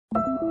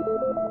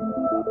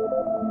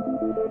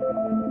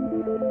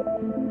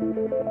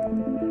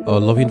Our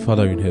loving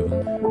Father in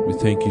heaven, we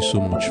thank you so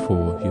much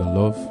for your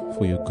love,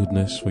 for your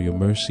goodness, for your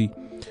mercy,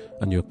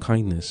 and your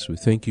kindness. We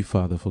thank you,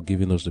 Father, for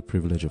giving us the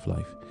privilege of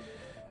life.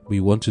 We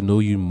want to know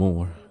you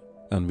more,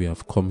 and we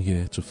have come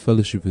here to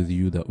fellowship with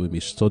you that we may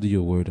study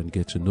your word and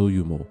get to know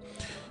you more.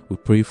 We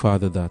pray,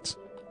 Father, that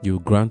you will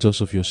grant us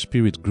of your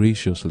Spirit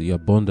graciously,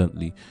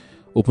 abundantly.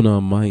 Open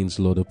our minds,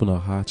 Lord, open our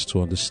hearts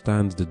to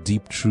understand the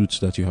deep truths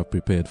that you have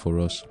prepared for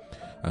us,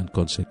 and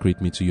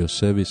consecrate me to your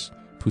service.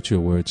 Put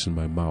your words in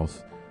my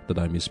mouth, that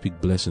I may speak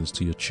blessings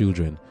to your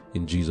children.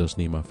 In Jesus'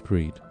 name I've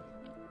prayed.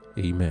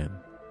 Amen.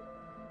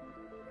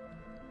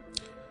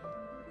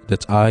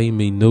 That I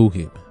may know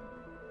him.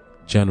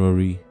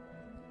 January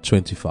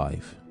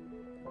 25.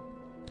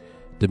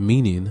 The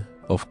meaning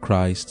of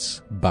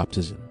Christ's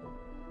baptism.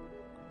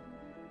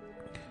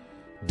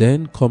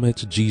 Then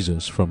cometh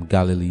Jesus from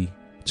Galilee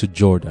to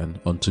Jordan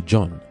unto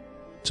John,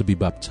 to be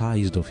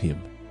baptized of him.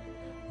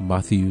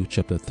 Matthew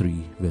chapter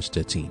 3 verse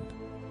 13.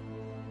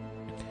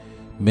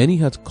 Many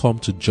had come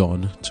to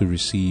John to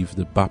receive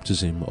the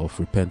baptism of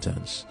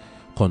repentance,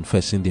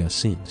 confessing their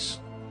sins.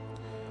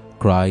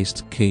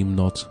 Christ came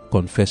not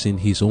confessing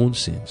his own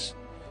sins,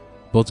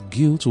 but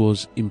guilt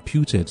was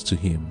imputed to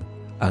him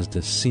as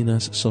the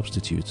sinner's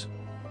substitute.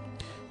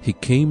 He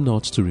came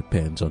not to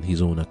repent on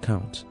his own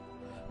account,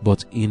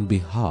 but in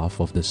behalf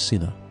of the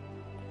sinner.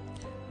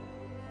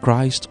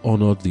 Christ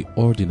honored the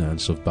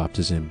ordinance of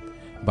baptism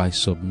by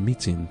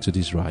submitting to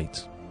this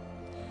rite.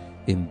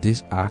 In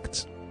this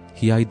act,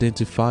 he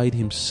identified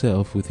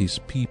himself with his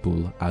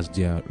people as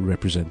their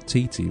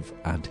representative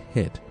and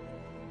head.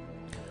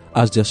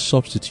 As their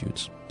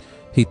substitute,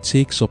 he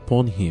takes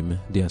upon him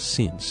their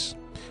sins,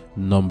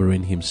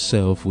 numbering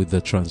himself with the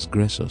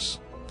transgressors,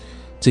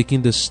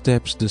 taking the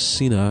steps the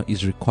sinner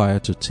is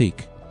required to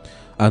take,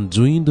 and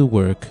doing the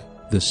work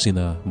the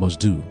sinner must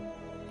do.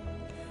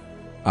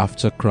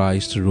 After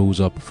Christ rose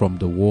up from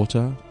the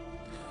water,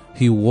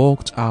 he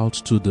walked out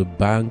to the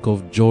bank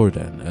of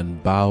Jordan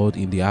and bowed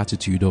in the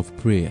attitude of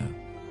prayer.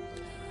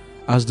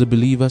 As the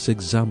believer's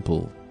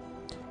example,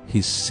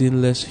 his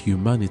sinless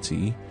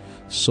humanity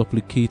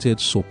supplicated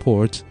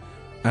support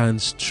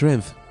and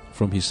strength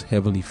from his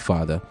heavenly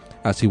Father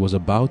as he was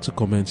about to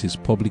commence his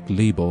public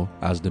labor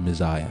as the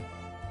Messiah.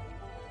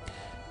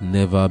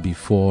 Never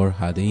before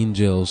had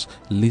angels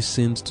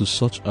listened to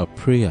such a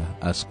prayer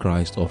as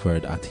Christ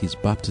offered at his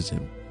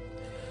baptism,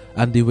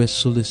 and they were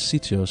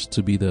solicitous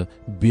to be the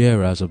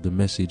bearers of the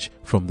message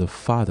from the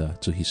Father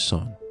to his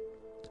Son.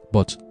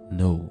 But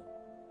no,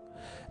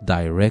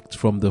 direct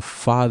from the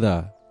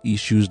Father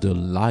issues the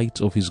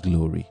light of his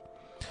glory.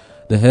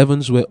 The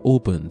heavens were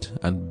opened,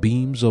 and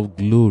beams of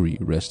glory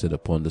rested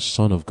upon the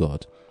Son of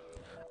God,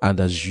 and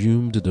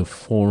assumed the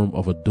form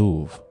of a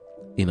dove,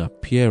 in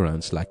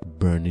appearance like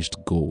burnished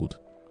gold.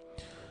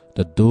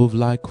 The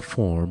dovelike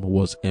form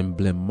was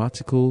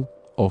emblematical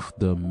of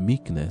the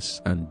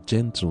meekness and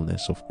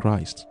gentleness of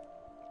Christ.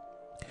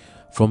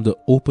 From the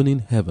opening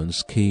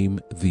heavens came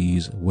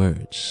these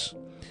words: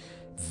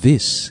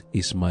 "This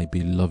is my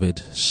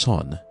beloved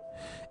Son,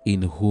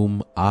 in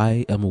whom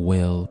I am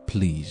well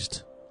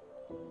pleased."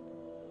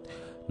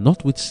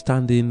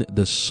 Notwithstanding,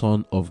 the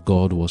Son of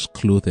God was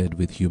clothed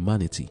with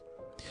humanity,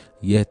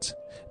 yet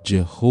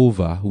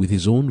Jehovah with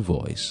his own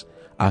voice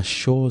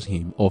assures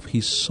him of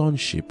his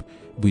sonship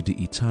with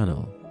the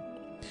eternal.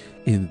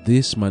 In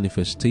this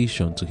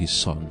manifestation to his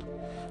Son,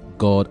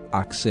 God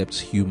accepts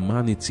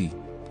humanity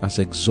as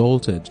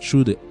exalted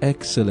through the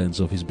excellence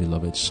of his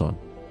beloved Son.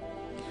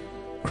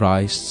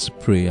 Christ's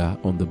prayer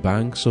on the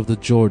banks of the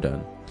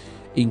Jordan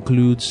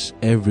includes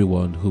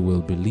everyone who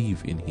will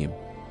believe in him.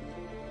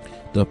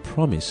 The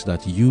promise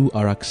that you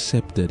are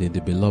accepted in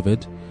the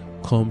beloved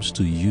comes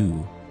to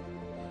you.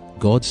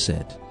 God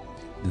said,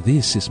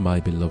 "This is my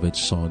beloved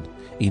Son,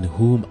 in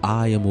whom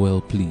I am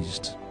well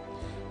pleased."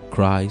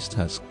 Christ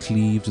has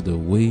cleaved the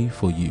way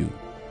for you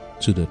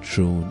to the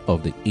throne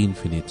of the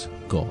infinite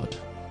God.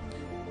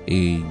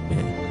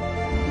 Amen.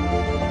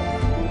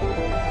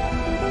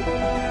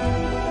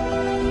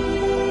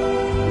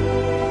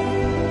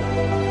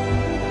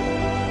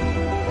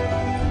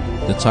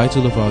 The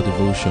title of our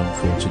devotion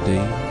for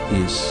today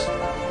is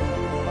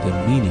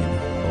The Meaning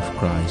of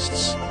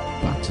Christ's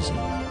Baptism.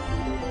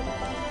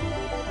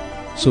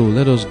 So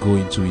let us go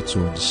into it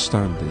to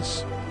understand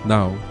this.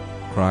 Now,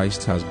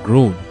 Christ has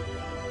grown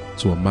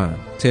to a man,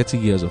 30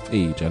 years of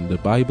age, and the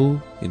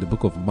Bible, in the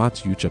book of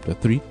Matthew chapter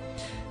 3,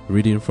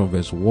 reading from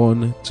verse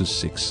 1 to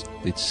 6,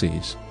 it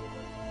says,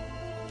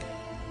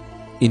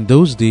 "In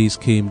those days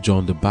came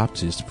John the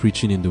Baptist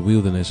preaching in the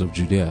wilderness of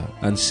Judea,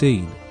 and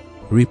saying,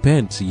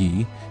 Repent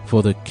ye,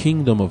 for the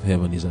kingdom of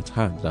heaven is at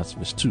hand." That's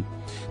verse 2.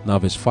 Now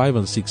verse 5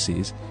 and 6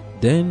 says,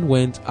 "Then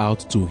went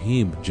out to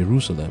him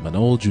Jerusalem and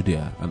all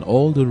Judea and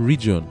all the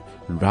region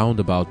round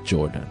about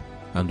Jordan,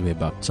 and were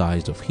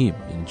baptized of him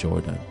in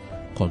Jordan,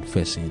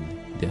 confessing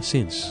their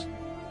sins."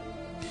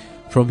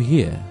 From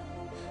here,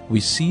 we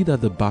see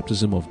that the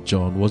baptism of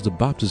John was the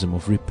baptism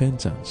of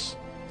repentance,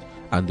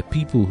 and the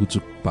people who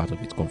took part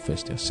of it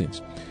confessed their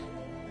sins,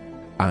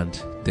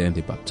 and then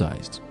they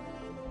baptized.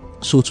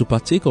 So to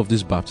partake of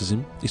this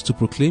baptism is to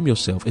proclaim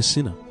yourself a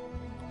sinner.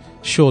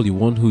 Surely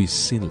one who is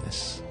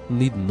sinless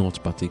need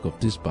not partake of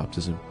this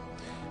baptism,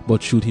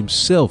 but should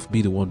himself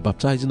be the one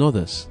baptizing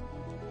others.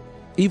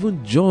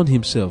 Even John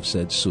himself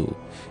said so.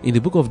 In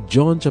the book of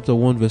John chapter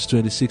 1 verse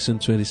 26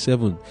 and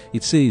 27,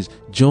 it says,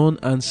 John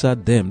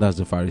answered them, that's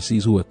the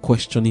Pharisees who were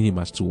questioning him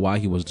as to why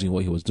he was doing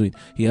what he was doing.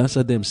 He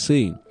answered them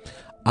saying,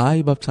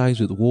 I baptize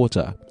with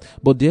water,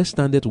 but there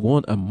standeth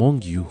one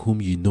among you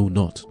whom ye know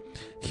not.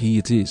 He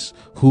it is,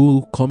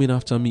 who coming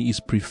after me is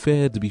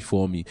preferred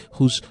before me,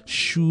 whose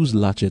shoes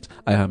latchet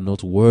I am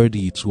not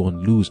worthy to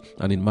unloose.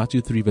 And in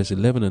Matthew 3 verse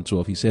 11 and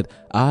 12 he said,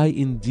 I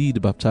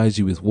indeed baptize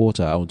you with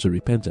water unto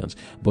repentance,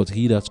 but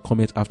he that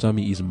cometh after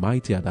me is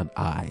mightier than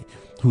I,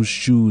 whose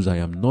shoes I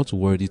am not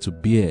worthy to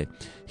bear.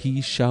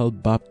 He shall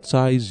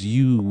baptize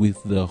you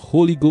with the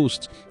Holy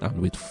Ghost and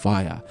with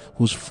fire,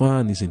 whose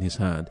fan is in his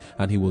hand,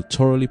 and he will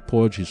thoroughly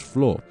purge his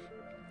floor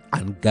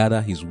and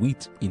gather his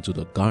wheat into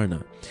the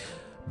garner.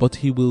 But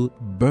he will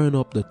burn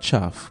up the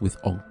chaff with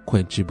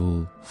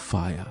unquenchable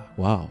fire.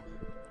 Wow.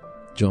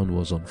 John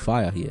was on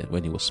fire here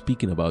when he was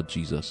speaking about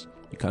Jesus.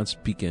 You can't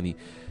speak any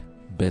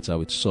better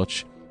with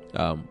such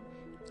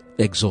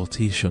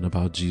exaltation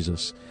about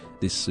Jesus.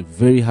 This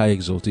very high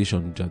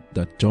exaltation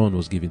that John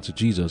was giving to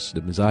Jesus,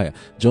 the Messiah.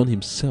 John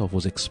himself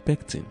was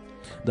expecting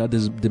that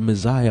the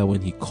Messiah,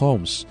 when he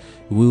comes,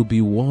 will be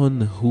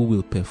one who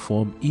will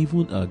perform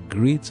even a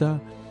greater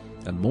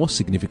and more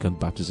significant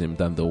baptism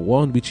than the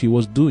one which he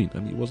was doing,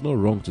 and he was not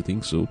wrong to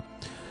think so.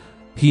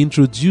 He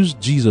introduced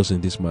Jesus in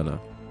this manner,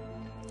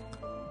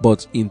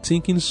 but in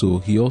thinking so,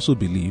 he also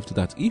believed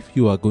that if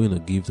you are going to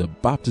give the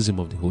baptism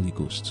of the Holy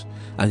Ghost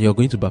and you are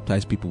going to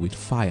baptize people with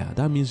fire,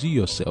 that means you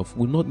yourself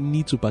will not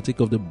need to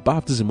partake of the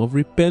baptism of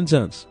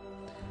repentance.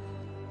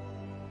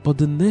 But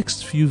the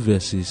next few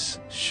verses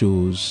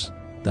shows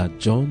that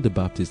John the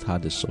Baptist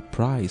had a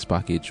surprise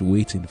package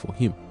waiting for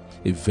him.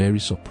 A very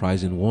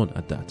surprising one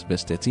at that.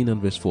 Verse 13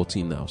 and verse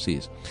 14 now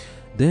says,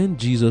 Then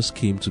Jesus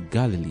came to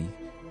Galilee,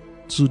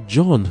 to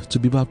John, to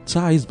be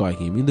baptized by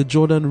him in the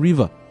Jordan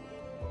River.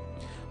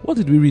 What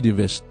did we read in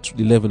verse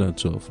 11 and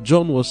 12?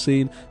 John was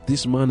saying,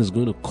 this man is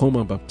going to come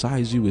and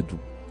baptize you with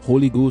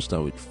Holy Ghost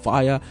and with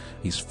fire.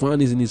 His fan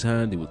is in his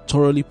hand. He will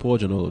thoroughly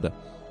purge and all of that.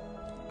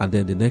 And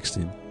then the next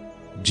thing,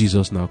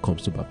 Jesus now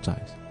comes to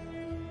baptize.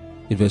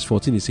 In verse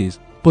 14 it says,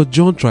 But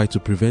John tried to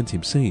prevent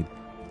him, saying,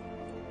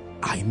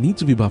 I need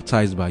to be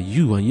baptized by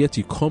you, and yet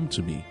you come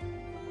to me.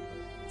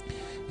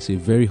 He's a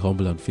very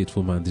humble and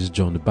faithful man, this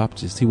John the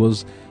Baptist. He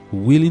was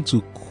willing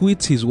to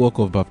quit his work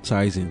of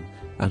baptizing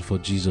and for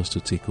Jesus to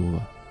take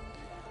over.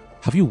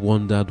 Have you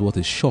wondered what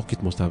a shock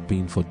it must have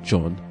been for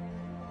John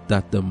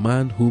that the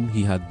man whom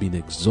he had been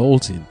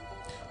exalting,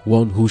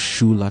 one whose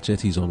shoe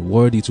latchet he is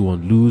unworthy to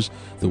unloose,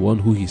 the one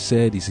who he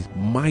said is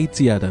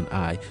mightier than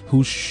I,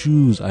 whose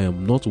shoes I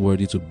am not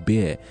worthy to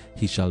bear,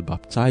 he shall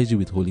baptize you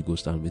with Holy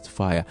Ghost and with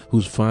fire,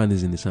 whose fan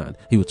is in his hand.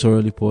 He will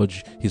thoroughly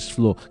purge his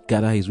floor,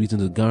 gather his wheat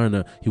into the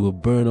garner, he will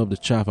burn up the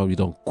chaff with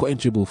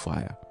unquenchable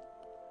fire.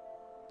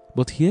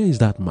 But here is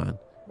that man,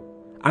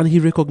 and he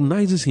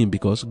recognizes him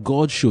because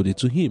God showed it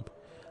to him.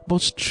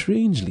 But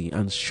strangely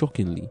and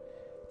shockingly,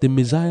 the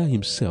Messiah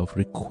himself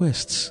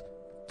requests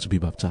to be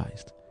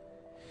baptized.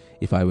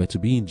 If I were to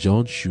be in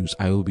John's shoes,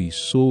 I will be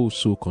so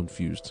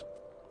confused.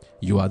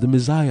 You are the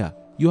Messiah.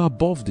 You are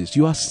above this.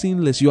 You are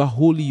sinless. You are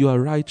holy. You are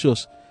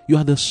righteous. You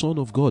are the Son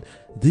of God.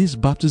 This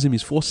baptism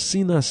is for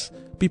sinners.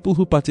 People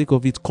who partake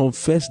of it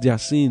confess their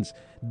sins.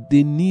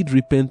 They need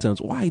repentance.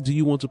 Why do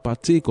you want to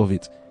partake of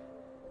it?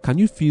 Can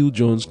you feel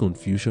John's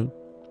confusion?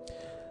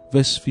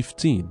 Verse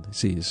 15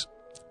 says,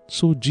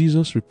 So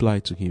Jesus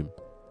replied to him,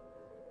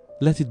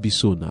 Let it be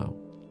so now,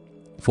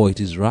 for it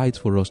is right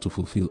for us to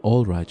fulfill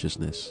all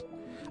righteousness.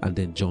 And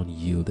then John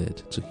yielded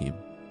to him.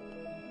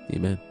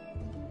 Amen.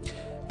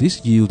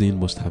 This yielding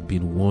must have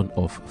been one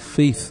of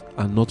faith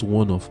and not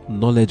one of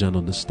knowledge and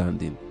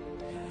understanding.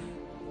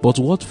 But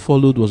what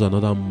followed was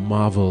another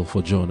marvel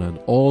for John and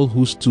all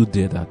who stood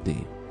there that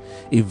day.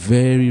 A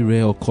very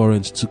rare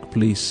occurrence took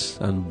place,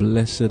 and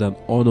blessed and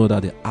honored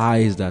are the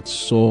eyes that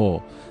saw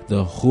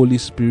the Holy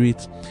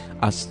Spirit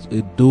as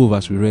a dove,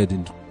 as we read,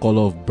 in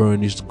color of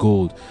burnished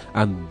gold,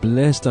 and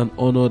blessed and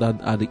honored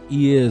are the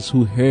ears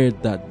who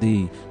heard that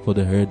day, for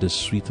they heard the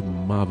sweet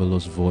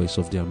marvelous voice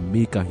of their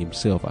Maker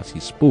himself as he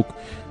spoke.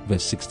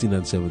 Verse 16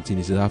 and 17,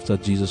 he says, After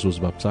Jesus was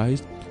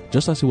baptized,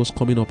 just as he was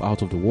coming up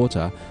out of the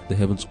water, the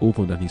heavens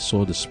opened, and he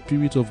saw the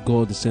Spirit of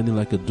God descending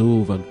like a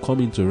dove and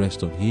coming to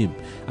rest on him.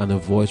 And a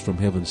voice from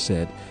heaven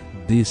said,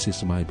 This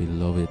is my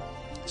beloved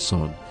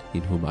Son,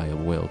 in whom I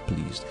am well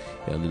pleased.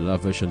 And in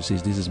another version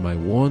says, This is my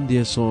one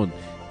dear Son,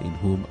 in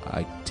whom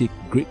I take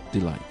great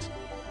delight.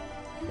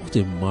 What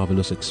a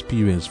marvelous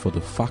experience for the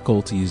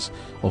faculties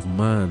of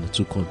man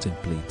to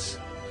contemplate.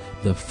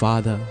 The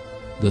Father,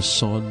 the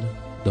Son,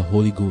 the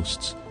Holy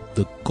Ghost,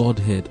 the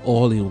Godhead,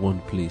 all in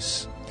one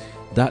place.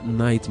 That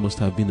night must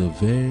have been a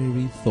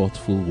very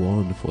thoughtful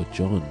one for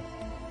John.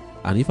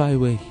 And if I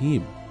were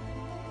him,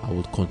 I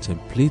would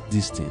contemplate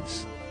these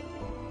things.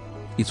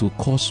 It will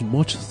cause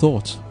much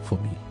thought for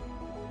me.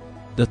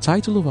 The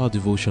title of our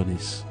devotion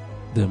is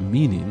The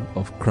Meaning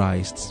of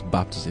Christ's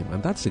Baptism,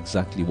 and that's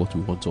exactly what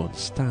we want to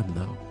understand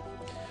now.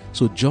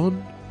 So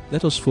John,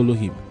 let us follow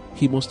him.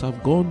 He must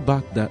have gone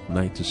back that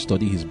night to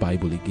study his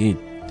Bible again,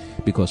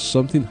 because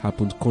something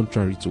happened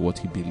contrary to what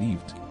he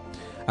believed.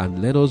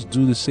 And let us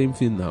do the same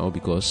thing now,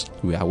 because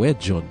we are where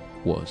John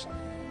was.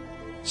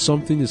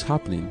 Something is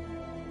happening,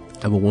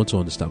 and we want to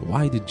understand,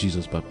 why did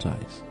Jesus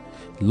baptize?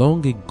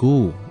 Long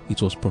ago,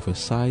 it was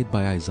prophesied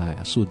by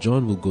Isaiah. So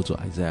John will go to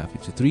Isaiah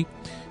 53,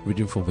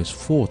 reading from verse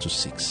 4 to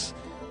 6,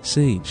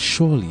 saying,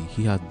 "Surely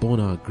he had borne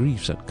our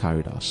griefs and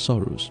carried our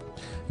sorrows.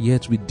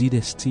 Yet we did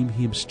esteem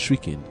him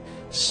stricken,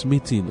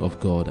 smitten of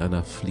God, and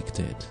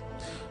afflicted.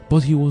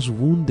 But he was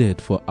wounded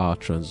for our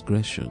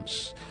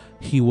transgressions.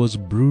 He was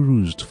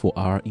bruised for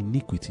our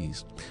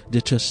iniquities.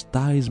 The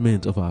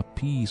chastisement of our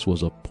peace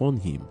was upon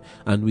him,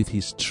 and with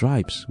his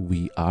stripes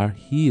we are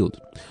healed.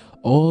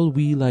 All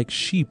we like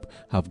sheep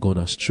have gone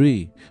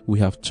astray. We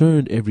have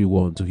turned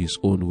everyone to his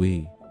own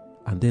way."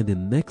 And then the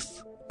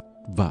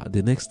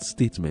next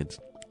statement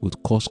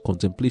would cause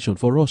contemplation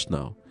for us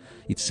now.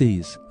 It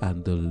says,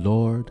 "And the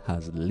Lord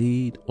has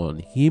laid on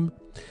him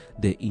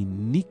the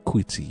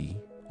iniquity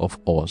of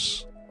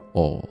us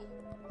all."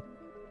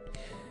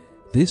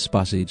 This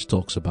passage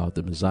talks about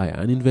the Messiah,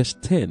 and in verse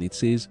 10 it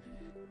says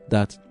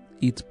that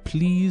it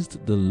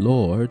pleased the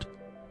Lord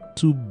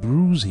to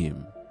bruise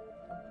him.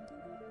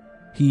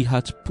 He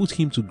had put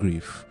him to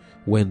grief,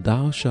 when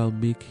thou shalt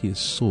make his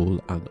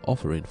soul an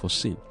offering for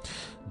sin.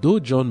 Though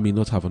John may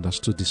not have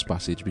understood this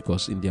passage,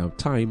 because in their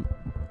time,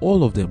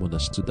 all of them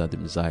understood that the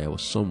Messiah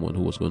was someone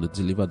who was going to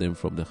deliver them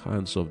from the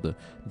hands of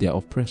their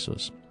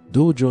oppressors.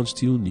 Though John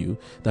still knew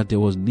that there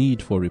was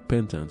need for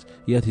repentance,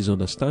 yet his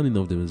understanding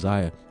of the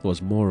Messiah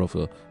was more of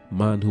a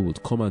man who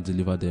would come and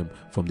deliver them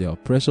from their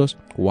oppressors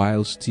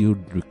while still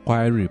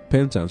requiring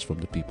repentance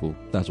from the people.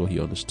 That's what he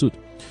understood.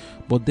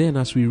 But then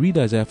as we read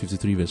Isaiah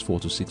 53 verse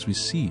 4 to 6, we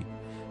see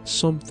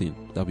something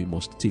that we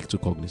must take to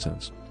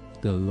cognizance.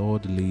 The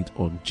Lord laid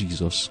on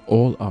Jesus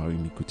all our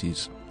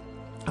iniquities.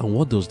 And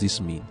what does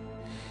this mean?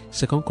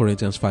 2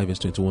 Corinthians 5 verse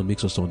 21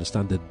 makes us to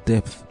understand the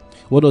depth.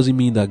 What does it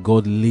mean that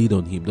God laid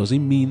on him? Does it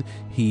mean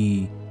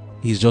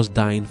he's just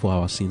dying for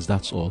our sins?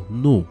 That's all?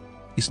 No.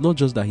 It's not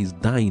just that he's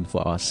dying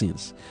for our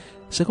sins.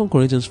 2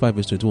 Corinthians 5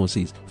 verse 21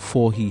 says,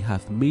 "For he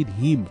hath made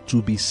him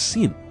to be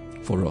sin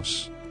for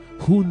us,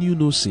 who knew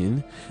no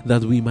sin,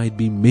 that we might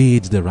be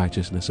made the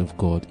righteousness of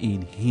God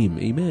in him."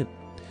 Amen.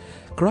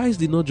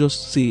 Christ did not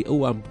just say,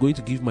 "Oh, I'm going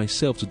to give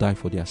myself to die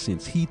for their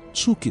sins." He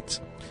took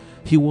it.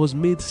 He was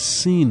made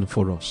sin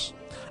for us.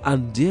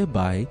 And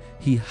thereby,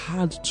 he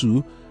had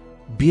to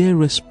bear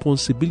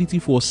responsibility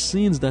for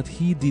sins that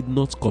he did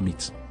not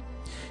commit.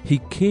 He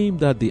came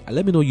that day.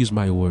 Let me not use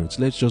my words.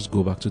 Let's just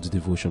go back to the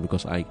devotion,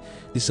 because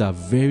these are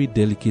very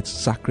delicate,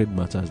 sacred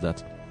matters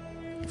that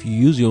if you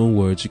use your own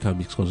words, you can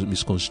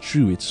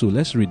misconstrue it. So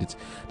let's read it.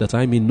 "That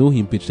I may know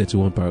him," page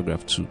 31,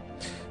 paragraph 2.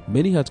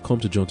 "Many had come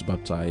to John to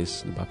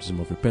baptize, the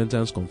baptism of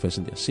repentance,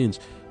 confessing their sins.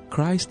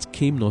 Christ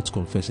came not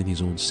confessing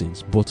his own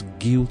sins, but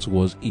guilt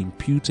was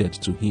imputed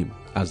to him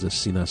as the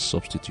sinner's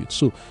substitute."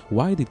 So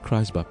why did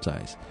Christ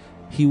baptize?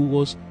 He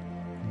was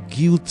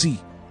guilty,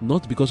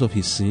 not because of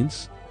his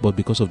sins, but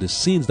because of the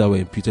sins that were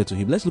imputed to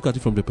him. Let's look at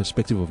it from the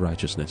perspective of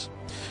righteousness.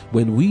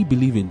 When we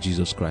believe in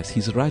Jesus Christ,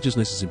 his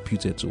righteousness is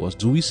imputed to us.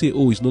 Do we say,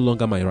 "Oh, it's no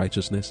longer my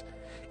righteousness"?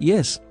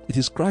 Yes, it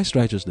is Christ's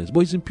righteousness, but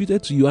it's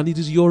imputed to you, and it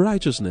is your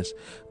righteousness.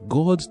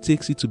 God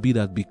takes it to be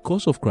that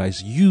because of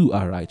Christ, you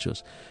are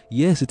righteous.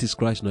 Yes, it is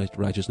Christ's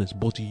righteousness,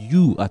 but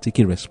you are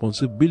taking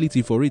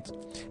responsibility for it.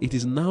 It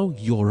is now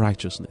your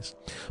righteousness.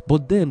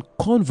 But then,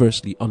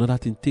 conversely, another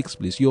thing takes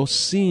place. Your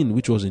sin,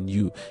 which was in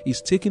you,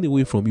 is taken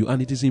away from you,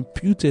 and it is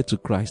imputed to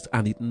Christ.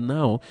 And it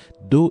now,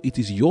 though it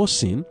is your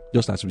sin,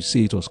 just as we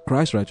say it was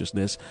Christ's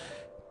righteousness,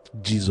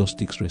 Jesus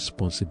takes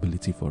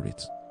responsibility for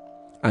it.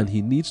 And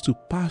he needs to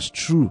pass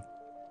through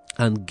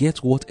and get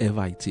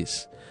whatever it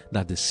is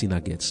that the sinner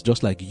gets,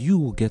 just like you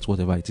will get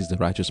whatever it is the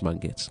righteous man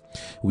gets.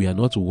 We are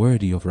not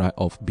worthy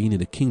of being in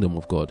the kingdom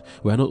of God.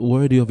 We are not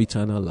worthy of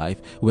eternal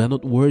life. We are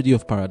not worthy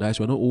of paradise.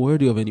 We are not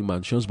worthy of any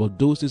mansions, but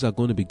those things are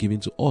going to be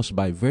given to us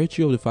by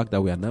virtue of the fact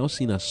that we are now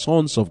seen as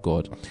sons of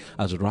God,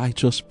 as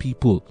righteous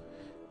people.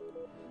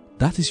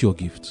 That is your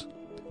gift.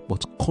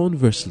 But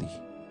conversely,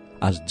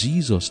 as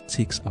Jesus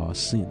takes our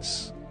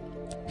sins,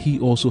 he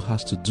also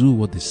has to do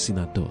what the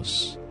sinner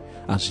does.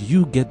 As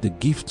you get the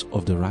gift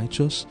of the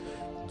righteous,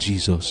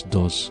 Jesus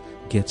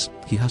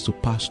he has to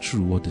pass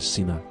through what the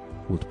sinner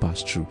would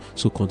pass through.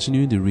 So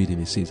continuing the reading,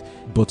 it says,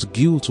 "But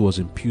guilt was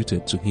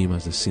imputed to him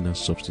as the sinner's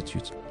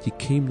substitute. He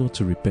came not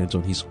to repent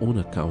on his own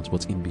account,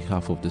 but in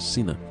behalf of the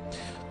sinner."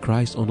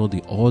 Christ honored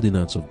the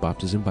ordinance of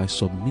baptism by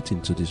submitting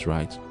to this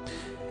rite.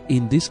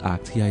 In this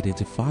act, he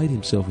identified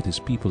himself with his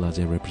people as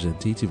their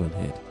representative and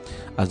head.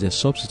 As their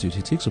substitute,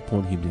 he takes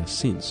upon him their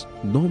sins,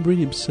 numbering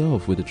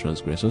himself with the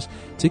transgressors,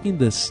 taking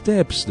the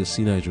steps the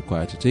sinner is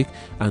required to take,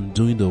 and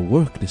doing the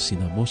work the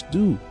sinner must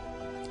do.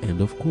 End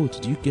of quote.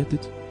 Do you get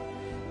it?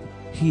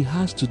 He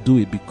has to do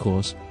it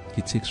because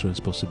he takes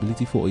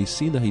responsibility for a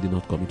sin that he did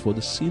not commit, for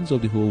the sins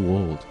of the whole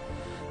world.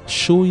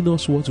 showing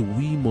us what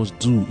we must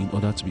do in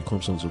order to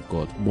become sons of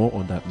God. More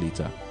on that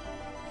later.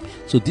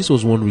 So this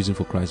was one reason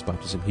for Christ's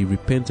baptism. He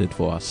repented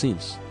for our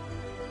sins.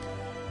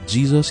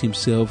 Jesus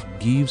himself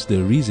gives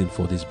the reason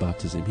for this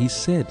baptism. He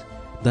said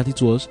that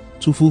it was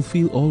to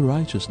fulfill all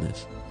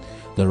righteousness.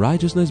 The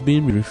righteousness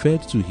being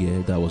referred to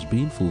here that was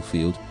being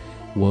fulfilled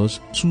was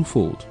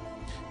twofold.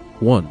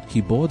 One,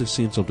 he bore the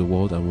sins of the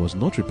world and was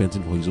not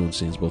repenting for his own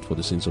sins but for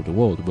the sins of the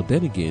world. But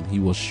then again, he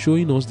was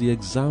showing us the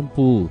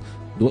example,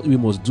 what we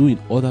must do in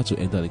order to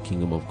enter the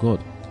kingdom of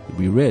God.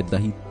 We read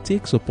that he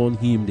takes upon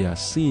him their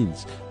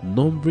sins,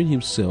 numbering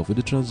himself with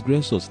the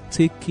transgressors,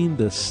 taking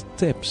the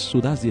steps. So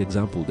that's the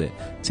example there.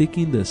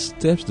 Taking the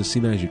steps the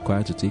sinner is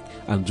required to take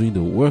and doing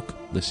the work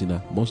the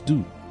sinner must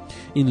do.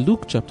 In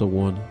Luke chapter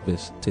 1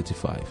 verse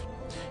 35,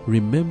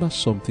 remember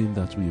something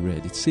that we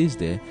read. It says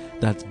there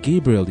that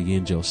Gabriel the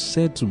angel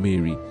said to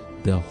Mary,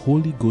 "The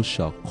Holy Ghost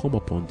shall come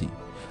upon thee,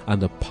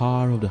 and the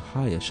power of the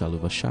highest shall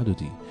overshadow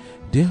thee.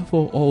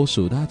 Therefore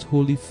also that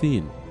holy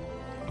thing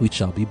which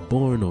shall be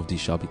born of thee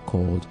shall be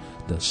called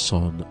the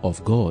Son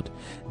of God."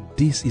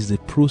 This is the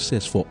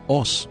process for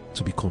us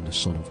to become the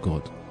Son of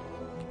God.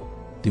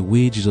 The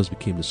way Jesus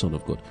became the Son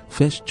of God.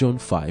 1 John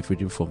 5,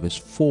 reading from verse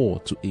 4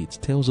 to 8,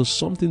 tells us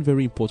something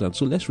very important.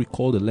 So let's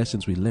recall the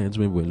lessons we learned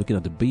when we were looking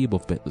at the babe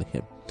of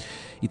Bethlehem.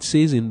 It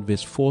says in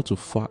verse 4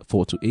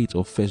 to 8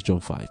 of 1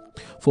 John 5,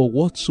 "For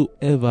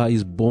whatsoever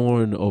is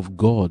born of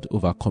God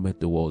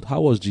overcometh the world."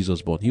 How was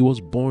Jesus born? He was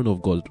born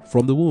of God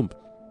from the womb.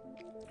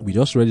 We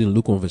just read in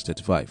Luke 1 verse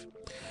 35.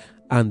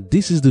 "And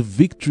this is the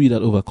victory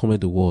that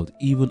overcometh the world,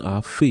 even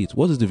our faith."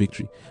 What is the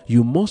victory?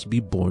 You must be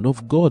born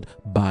of God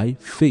by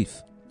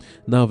faith.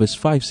 Now verse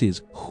 5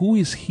 says, "Who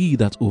is he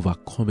that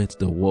overcometh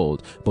the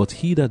world, but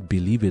he that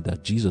believeth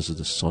that Jesus is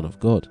the Son of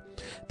God?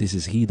 This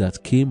is he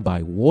that came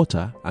by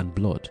water and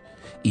blood,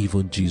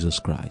 even Jesus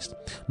Christ,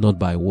 not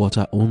by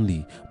water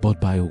only,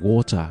 but by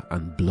water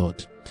and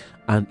blood.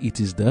 And it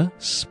is the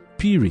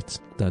Spirit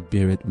that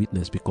beareth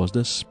witness, because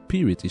the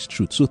Spirit is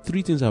truth." So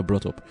three things are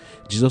brought up.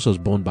 Jesus was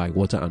born by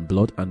water and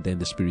blood, and then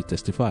the Spirit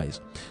testifies.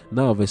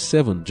 Now verse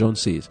 7, John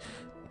says,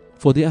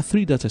 "For there are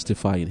three that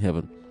testify in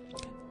heaven,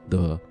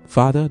 the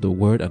Father, the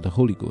Word, and the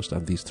Holy Ghost,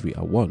 and these three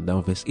are one."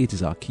 Now verse 8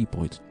 is our key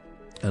point.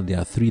 "And there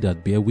are three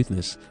that bear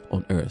witness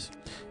on earth,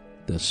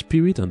 the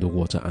Spirit and the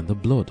water and the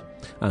blood,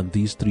 and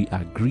these three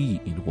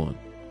agree in one."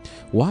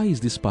 Why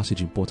is this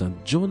passage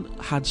important? John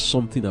had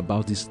something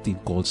about this thing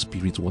called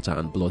spirit, water,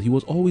 and blood. He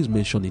was always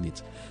mentioning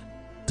it.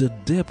 The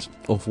depth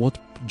of what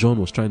John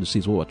was trying to say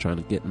is what we're trying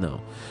to get now.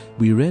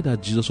 We read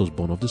that Jesus was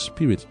born of the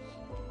Spirit.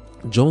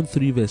 John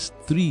 3 verse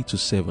 3 to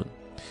 7.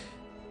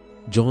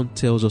 John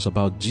tells us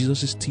about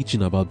Jesus'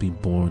 teaching about being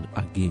born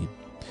again.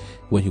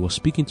 When he was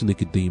speaking to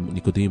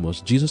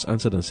Nicodemus, Jesus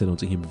answered and said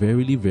unto him,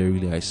 "Verily,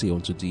 verily, I say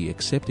unto thee,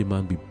 except a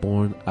man be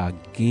born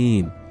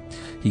again,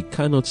 he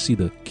cannot see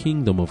the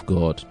kingdom of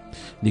God."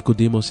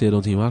 Nicodemus said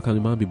unto him, "How can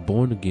a man be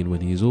born again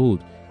when he is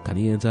old? Can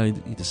he enter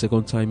the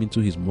second time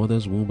into his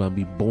mother's womb and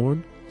be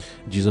born?"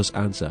 Jesus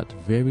answered,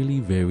 "Verily,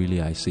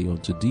 verily, I say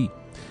unto thee,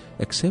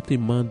 except a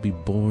man be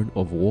born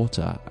of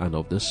water and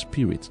of the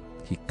Spirit,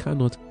 he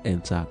cannot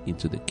enter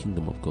into the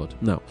kingdom of God."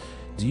 Now,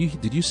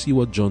 did you see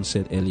what John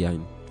said earlier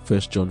in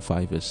 1 John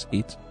 5 verse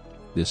 8?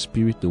 The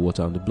Spirit, the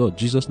water, and the blood.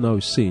 Jesus now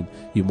is saying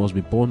you must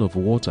be born of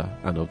water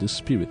and of the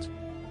Spirit.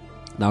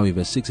 Now in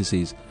verse 6 it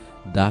says,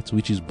 "That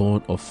which is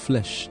born of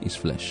flesh is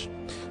flesh,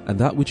 and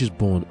that which is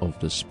born of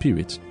the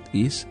Spirit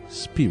is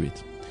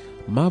spirit.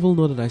 Marvel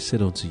not that I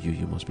said unto you,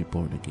 you must be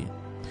born again."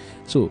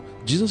 So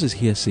Jesus is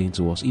here saying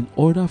to us, in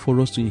order for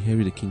us to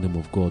inherit the kingdom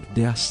of God,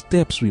 there are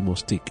steps we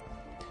must take.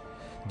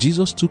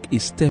 Jesus took a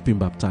step in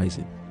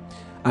baptizing,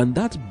 and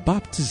that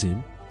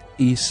baptism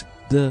is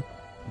the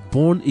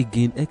born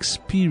again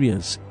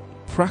experience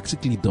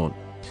practically done.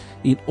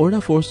 In order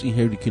for us to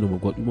inherit the kingdom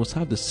of God, we must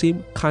have the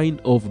same kind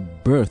of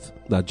birth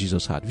that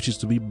Jesus had, which is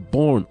to be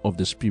born of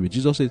the Spirit.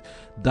 Jesus said,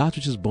 "That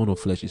which is born of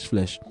flesh is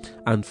flesh,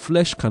 and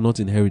flesh cannot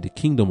inherit the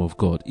kingdom of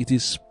God. It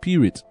is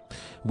spirit."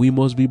 We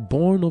must be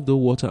born of the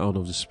water and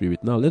of the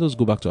Spirit. Now let us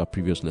go back to our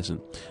previous lesson.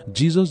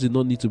 Jesus did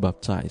not need to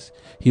baptize.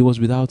 He was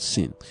without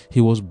sin.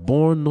 He was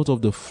born not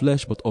of the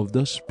flesh but of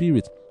the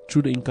Spirit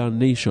through the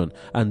incarnation.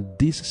 And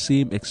this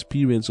same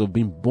experience of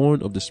being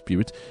born of the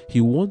Spirit,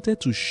 he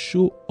wanted to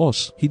show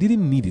us. He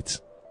didn't need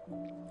it.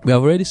 We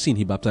have already seen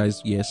he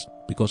baptized, yes,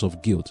 because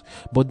of guilt.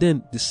 But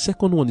then the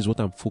second one is what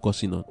I'm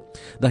focusing on.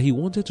 That he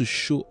wanted to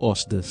show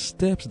us the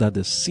steps that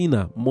the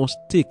sinner must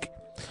take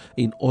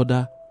in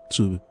order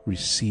to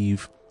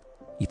receive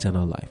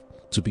eternal life,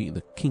 to be in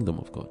the kingdom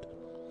of God.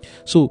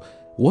 So,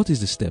 what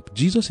is the step?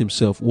 Jesus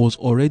himself was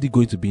already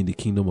going to be in the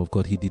kingdom of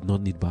God. He did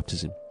not need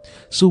baptism.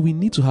 So we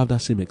need to have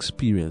that same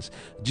experience.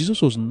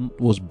 Jesus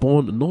was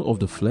born not of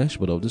the flesh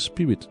but of the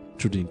Spirit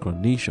through the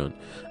incarnation.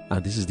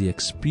 And this is the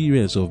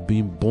experience of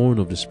being born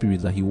of the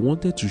Spirit that he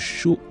wanted to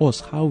show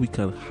us how we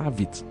can have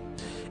it.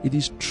 It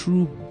is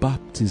through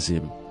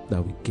baptism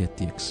that we get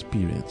the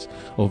experience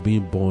of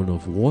being born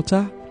of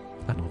water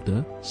and of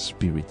the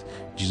Spirit.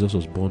 Jesus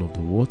was born of the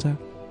water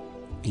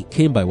He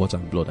came by water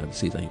and blood, and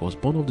says, and he was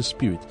born of the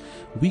Spirit.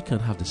 We can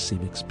have the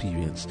same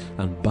experience.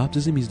 And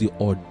baptism is the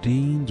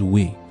ordained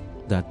way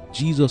that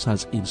Jesus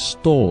has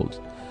installed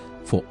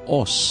for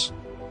us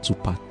to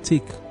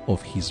partake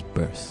of his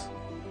birth.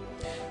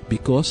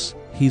 Because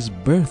his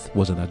birth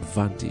was an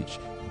advantage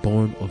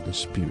born of the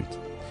Spirit.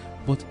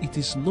 But it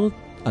is not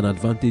an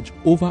advantage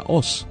over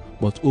us,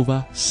 but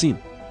over sin.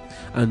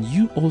 And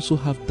you also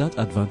have that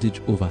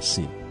advantage over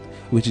sin,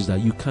 which is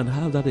that you can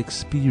have that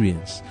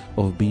experience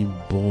of being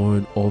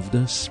born of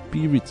the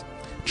Spirit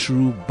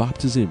through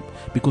baptism,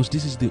 because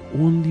this is the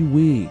only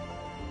way.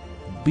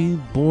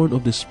 Being born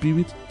of the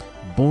Spirit,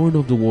 born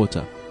of the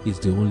water, is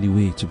the only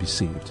way to be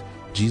saved.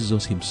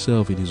 Jesus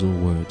himself in his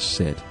own words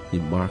said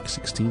in Mark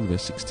 16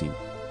 verse 16,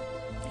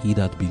 "He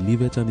that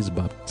believeth and is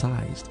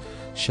baptized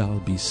shall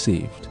be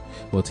saved,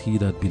 but he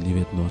that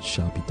believeth not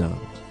shall be damned."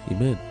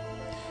 Amen.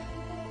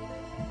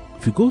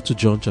 If you go to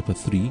John chapter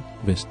 3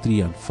 verse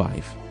 3 and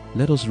 5,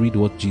 let us read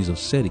what Jesus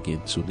said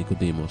again to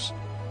Nicodemus.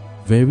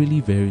 "Verily,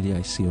 verily,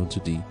 I say unto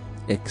thee,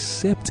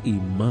 except a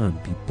man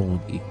be born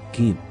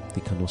again,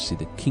 he cannot see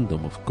the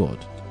kingdom of God."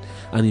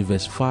 And in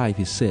verse 5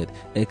 he said,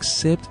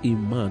 "Except a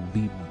man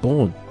be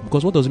born,"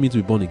 because what does it mean to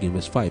be born again?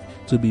 Verse 5,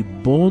 "To be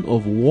born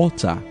of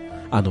water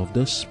and of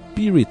the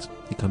Spirit,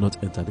 he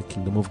cannot enter the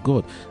kingdom of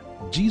God."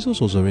 Jesus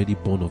was already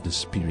born of the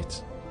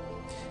Spirit.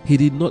 He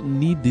did not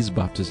need this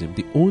baptism.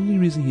 The only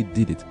reason he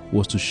did it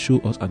was to show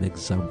us an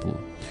example.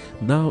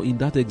 Now, in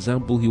that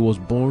example, he was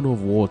born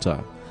of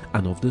water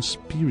and of the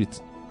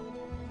Spirit.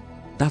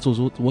 That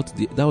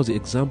was the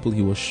example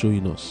he was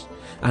showing us.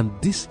 And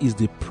this is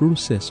the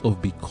process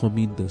of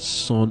becoming the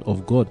Son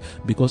of God.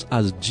 Because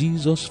as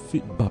Jesus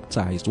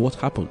baptized, what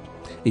happened?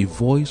 A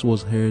voice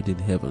was heard in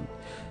heaven,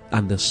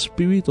 and the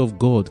Spirit of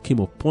God came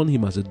upon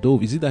him as a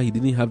dove. Is it that he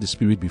didn't have the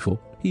Spirit before?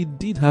 He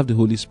did have the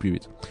Holy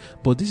Spirit.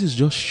 But this is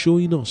just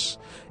showing us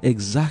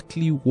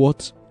exactly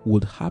what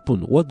would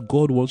happen, what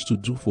God wants to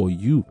do for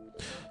you,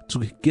 to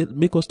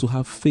make us to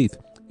have faith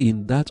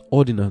in that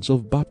ordinance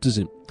of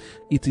baptism.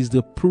 It is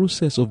the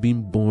process of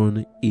being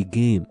born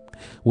again.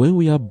 When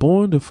we are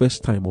born the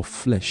first time of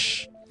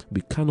flesh,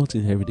 we cannot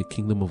inherit the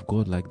kingdom of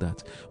God like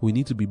that. We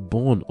need to be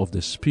born of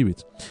the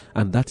Spirit.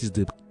 And that is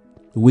the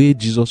way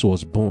Jesus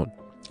was born.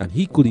 And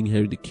he could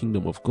inherit the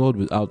kingdom of God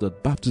without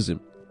that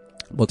baptism.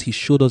 But he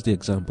showed us the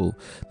example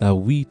that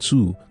we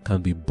too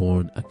can be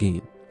born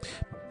again.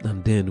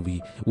 And then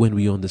when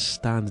we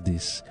understand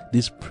this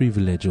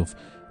privilege of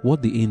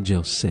what the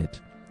angel said,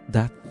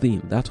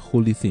 that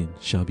holy thing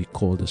shall be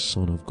called the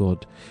Son of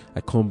God.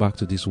 I come back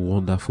to this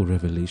wonderful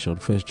revelation,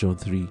 1 John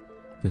 3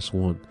 verse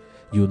 1.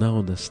 You now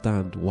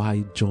understand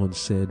why John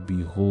said,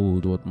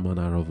 "Behold, what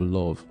manner of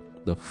love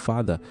the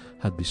Father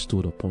had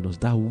bestowed upon us,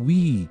 that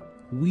we,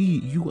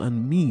 you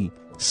and me,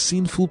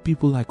 sinful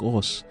people like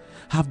us,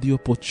 have the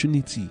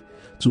opportunity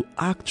to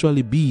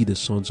actually be the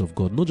sons of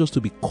God." Not just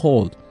to be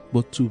called,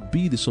 but to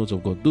be the sons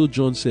of God. Though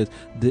John said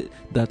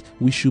that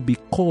we should be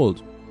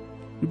called.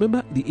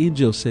 Remember, the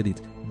angel said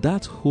it.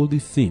 That holy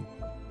thing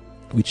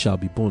which shall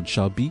be born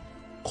shall be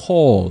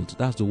called.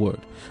 That's the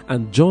word.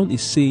 And John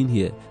is saying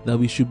here that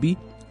we should be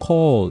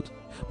called.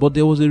 But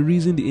there was a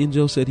reason the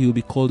angel said he will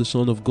be called the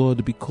Son of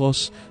God,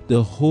 because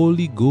the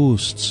Holy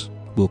Ghost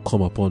will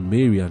come upon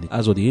Mary, and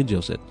that's what the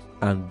angel said,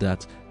 and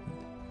that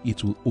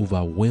it will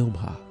overwhelm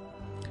her.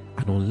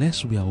 And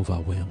unless we are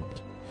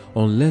overwhelmed,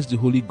 unless the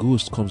Holy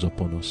Ghost comes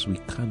upon us, we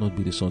cannot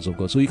be the sons of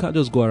God. So you can't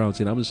just go around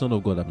saying, "I'm the Son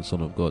of God, I'm the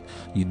Son of God."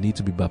 You need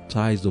to be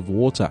baptized of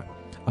water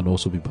and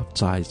also be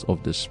baptized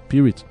of the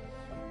Spirit.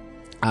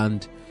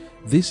 And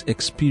this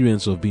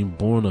experience of being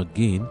born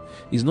again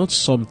is not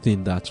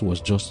something that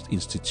was just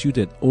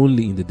instituted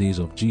only in the days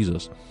of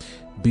Jesus.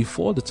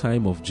 Before the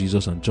time of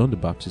Jesus and John the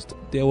Baptist,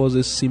 there was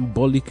a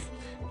symbolic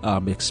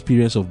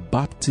experience of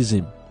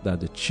baptism that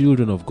the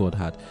children of God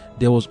had.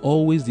 There was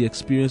always the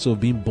experience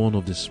of being born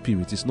of the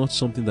Spirit. It's not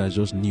something that is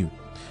just new.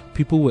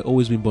 People were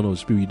always being born of the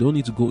Spirit. You don't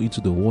need to go into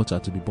the water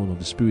to be born of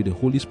the Spirit. The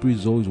Holy Spirit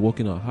is always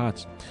working our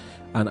hearts.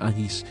 And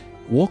his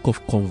work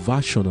of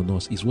conversion on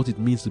us is what it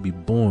means to be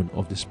born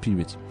of the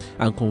Spirit.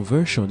 And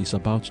conversion is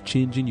about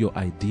changing your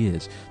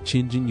ideas,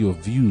 changing your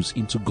views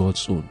into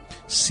God's own,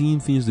 seeing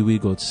things the way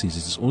God sees.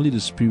 It is only the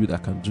Spirit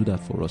that can do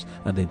that for us,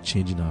 and then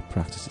changing our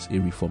practices, a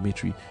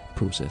reformatory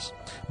process.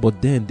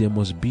 But then there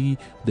must be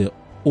the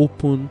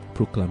open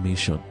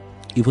proclamation.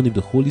 Even if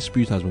the Holy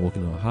Spirit has been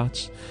working in our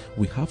hearts,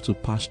 we have to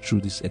pass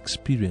through this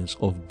experience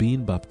of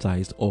being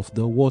baptized of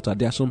the water.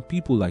 There are some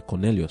people like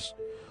Cornelius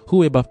who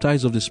were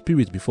baptized of the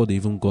Spirit before they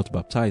even got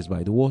baptized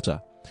by the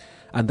water.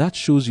 And that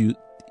shows you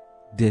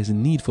there's a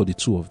need for the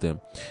two of them.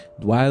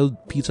 While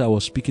Peter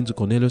was speaking to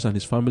Cornelius and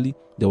his family,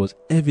 there was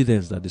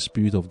evidence that the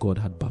Spirit of God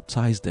had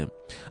baptized them.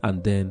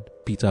 And then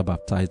Peter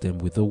baptized them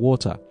with the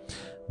water.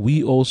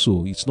 We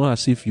also, it's not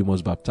as if you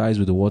must baptize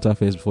with the water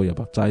first before you're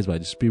baptized by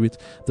the Spirit.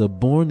 The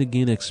born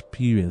again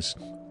experience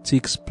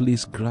takes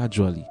place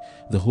gradually.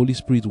 The Holy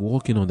Spirit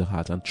working on the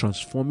heart and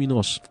transforming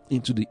us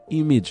into the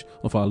image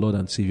of our Lord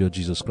and Savior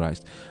Jesus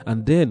Christ.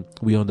 And then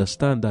we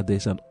understand that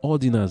there's an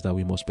ordinance that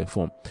we must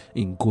perform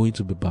in going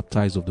to be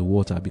baptized of the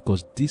water,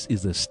 because this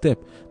is the step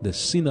the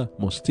sinner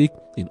must take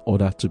in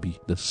order to be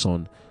the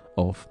son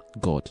of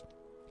God.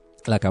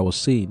 Like I was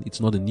saying, it's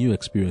not a new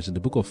experience. In the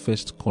book of 1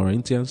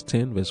 Corinthians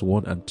 10 verse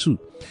 1 and 2,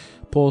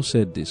 Paul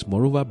said this: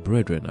 "Moreover,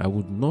 brethren, I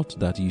would not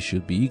that ye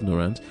should be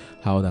ignorant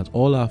how that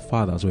all our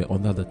fathers were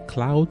under the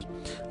cloud,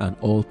 and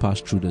all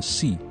passed through the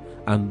sea,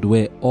 and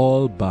were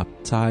all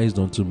baptized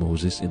unto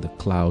Moses in the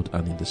cloud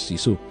and in the sea."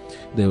 So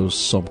there was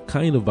some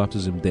kind of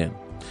baptism then.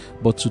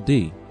 But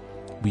today,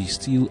 we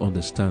still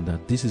understand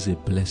that this is a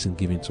blessing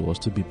given to us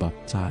to be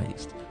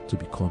baptized, to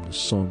become the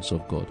sons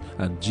of God.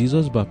 And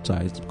Jesus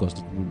baptized,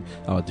 because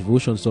our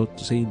devotion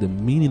starts saying the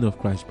meaning of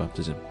Christ's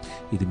baptism.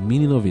 The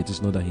meaning of it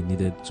is not that he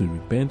needed to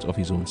repent of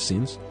his own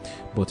sins,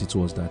 but it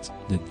was that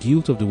the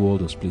guilt of the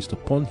world was placed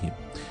upon him,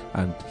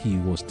 and he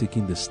was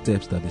taking the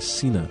steps that the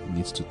sinner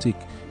needs to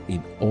take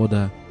in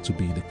order to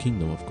be in the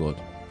kingdom of God.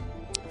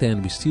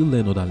 Then we still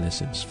learn other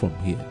lessons from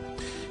here.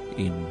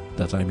 In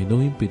That I May Know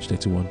Him, page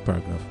 31,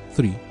 paragraph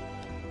 3,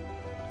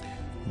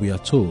 we are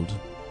told,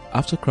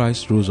 after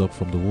Christ rose up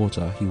from the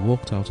water, he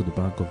walked out to the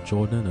bank of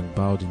Jordan and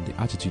bowed in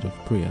the attitude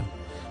of prayer.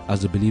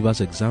 As the believer's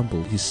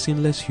example, his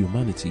sinless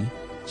humanity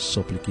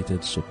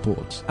supplicated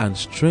support and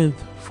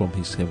strength from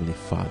his heavenly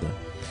Father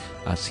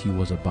as he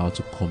was about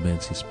to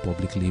commence his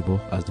public labor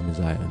as the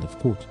Messiah, end of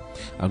quote.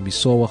 And we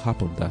saw what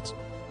happened, that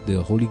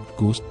the Holy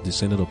Ghost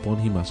descended upon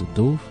him as a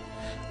dove,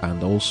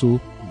 and also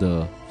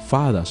the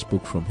Father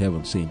spoke from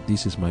heaven saying,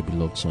 "This is my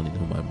beloved Son in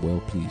whom I am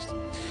well pleased."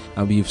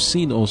 And we have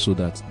seen also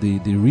that the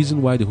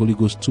reason why the Holy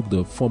Ghost took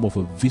the form of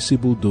a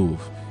visible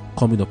dove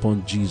coming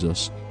upon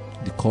Jesus,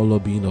 the color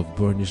being of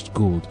burnished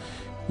gold,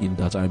 in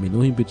That I May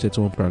Know Him, page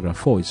 31, paragraph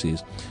 4, it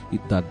says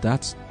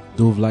that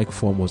dove-like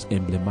form was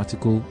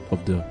emblematical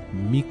of the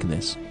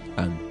meekness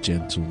and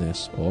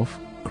gentleness of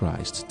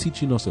Christ,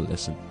 teaching us a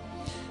lesson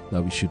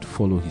that we should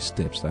follow his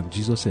steps. And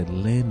Jesus said,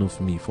 "Learn of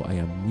me, for I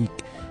am meek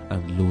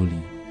and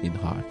lowly in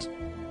heart."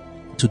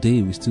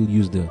 Today we still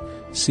use the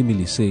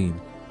simile saying,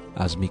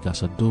 "as meek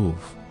as a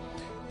dove."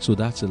 So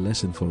that's a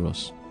lesson for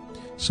us.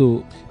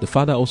 So the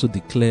Father also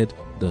declared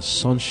the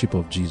sonship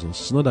of Jesus.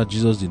 It's not that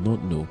Jesus did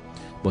not know,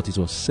 but it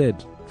was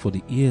said for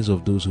the ears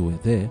of those who were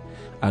there,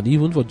 and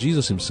even for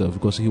Jesus himself,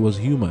 because he was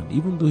human.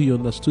 Even though he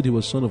understood he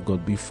was Son of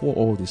God before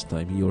all this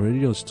time, he already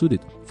understood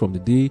it from the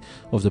day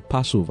of the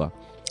Passover.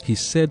 He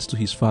said to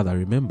his Father,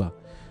 remember,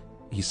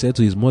 he said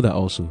to his mother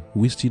also,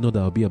 "Wist ye not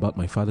that I will be about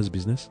my Father's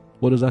business?"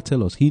 What does that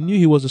tell us? He knew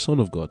he was the Son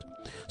of God.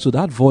 So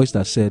that voice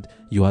that said,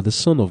 "You are the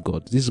Son of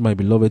God, this is my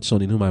beloved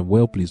Son in whom I am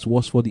well pleased,"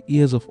 was for the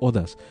ears of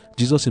others.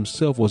 Jesus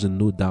himself was in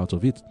no doubt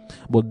of it.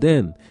 But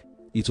then,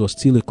 it was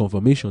still a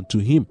confirmation to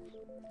him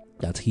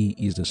that he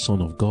is the Son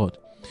of God.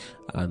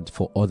 And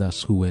for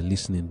others who were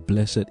listening,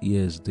 blessed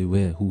ears they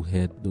were who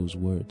heard those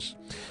words.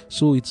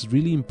 So it's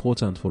really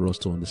important for us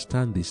to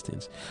understand these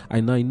things.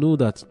 And I know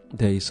that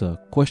there is a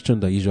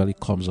question that usually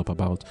comes up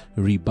about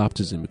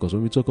rebaptism, because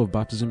when we talk of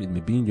baptism, it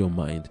may be in your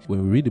mind.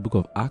 When we read the book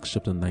of Acts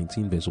chapter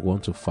 19 verse 1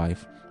 to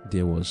 5,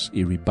 there was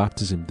a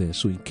rebaptism there.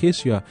 So in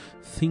case you are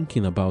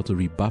thinking about a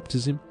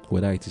rebaptism,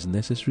 whether it is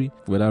necessary,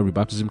 whether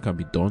rebaptism can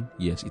be done,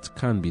 yes, it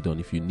can be done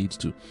if you need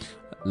to.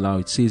 Now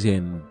it says here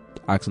in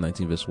Acts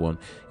 19 verse 1,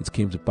 "It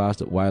came to pass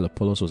that while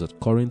Apollos was at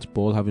Corinth,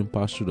 Paul, having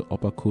passed through the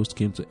upper coast,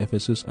 came to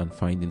Ephesus, and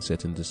finding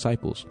certain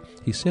disciples,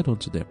 he said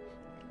unto them,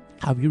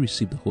 Have you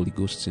received the Holy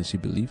Ghost since you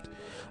believed?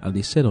 And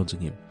they said unto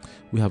him,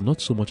 We have not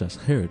so much as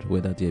heard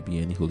whether there be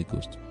any Holy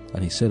Ghost.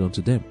 And he said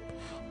unto them,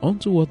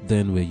 Unto what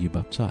then were you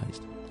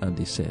baptized? And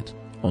they said,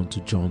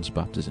 Unto John's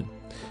baptism.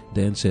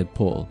 Then said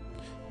Paul,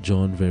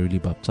 John verily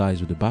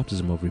baptized with the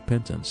baptism of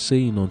repentance,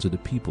 saying unto the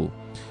people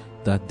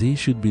that they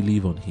should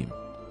believe on him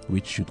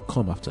which should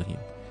come after him,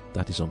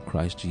 that is on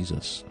Christ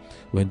Jesus.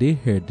 When they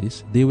heard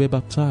this, they were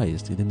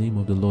baptized in the name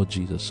of the Lord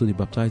Jesus." So they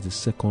baptized the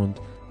second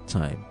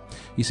time.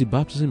 You see,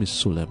 baptism is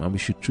solemn, and we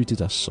should treat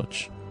it as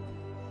such.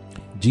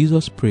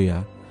 Jesus'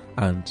 prayer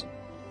and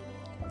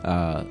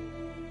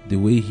the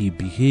way he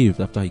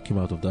behaved after he came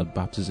out of that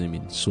baptism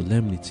in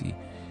solemnity,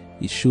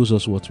 it shows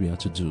us what we are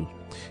to do.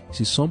 You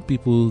see, some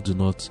people do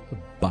not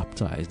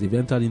baptize. They've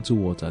entered into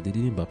water. They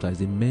didn't baptize.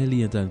 They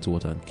merely entered into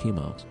water and came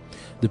out.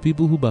 The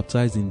people who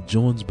baptized in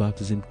John's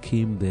baptism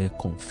came there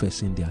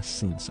confessing their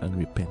sins and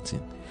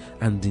repenting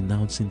and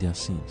denouncing their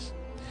sins.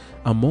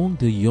 Among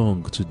the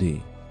young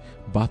today,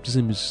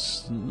 baptism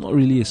is not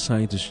really a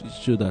sign to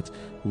show that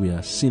we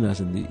are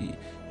sinners in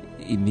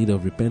need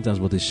of repentance,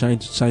 but a sign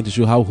to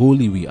show how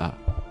holy we are.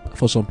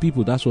 For some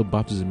people, that's what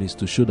baptism is,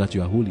 to show that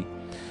you are holy.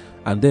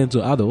 And then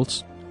to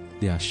adults,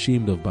 they are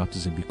ashamed of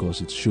baptism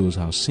because it shows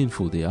how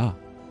sinful they are.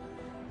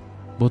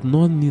 But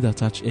none need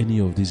attach any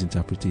of these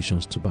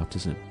interpretations to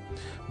baptism.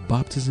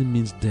 Baptism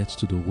means death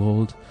to the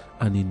world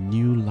and a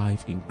new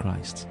life in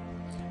Christ.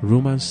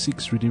 Romans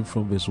 6 reading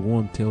from verse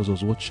 1 tells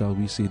us, "What shall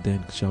we say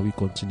then? Shall we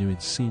continue in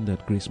sin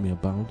that grace may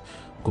abound?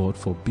 God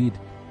forbid.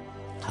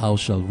 How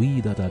shall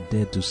we that are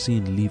dead to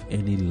sin live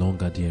any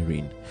longer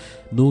therein?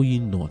 Know ye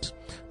not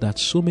that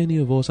so many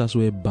of us as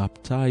were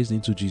baptized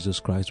into Jesus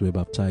Christ were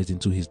baptized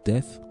into his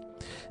death?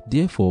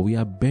 Therefore we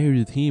are buried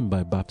with him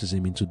by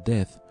baptism into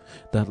death,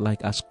 that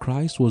like as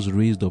Christ was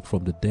raised up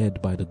from the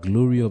dead by the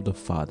glory of the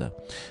Father,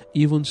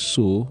 even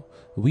so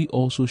we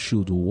also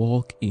should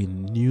walk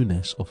in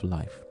newness of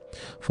life.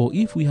 For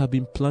if we have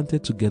been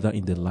planted together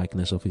in the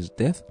likeness of his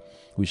death,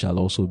 we shall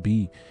also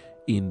be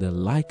in the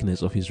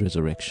likeness of his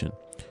resurrection.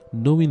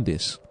 Knowing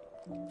this,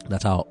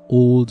 that our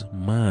old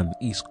man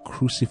is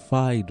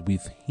crucified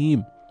with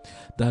him,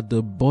 that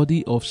the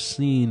body of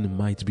sin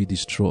might be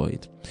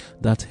destroyed,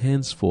 that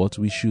henceforth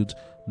we should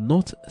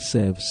not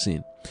serve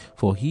sin.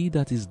 For he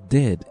that is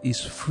dead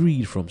is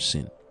freed from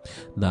sin.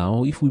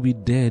 Now, if we be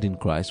dead in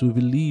Christ, we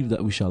believe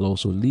that we shall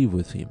also live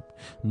with him,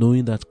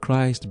 knowing that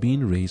Christ,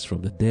 being raised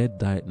from the dead,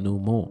 died no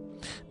more.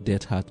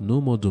 Death hath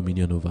no more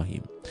dominion over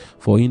him.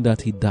 For in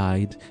that he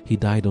died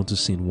unto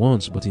sin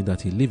once, but in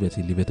that he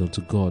liveth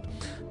unto God.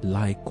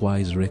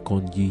 Likewise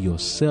reckon ye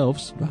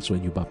yourselves, that's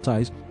when you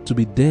baptize, to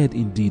be dead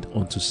indeed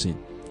unto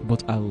sin,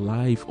 but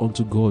alive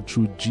unto God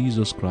through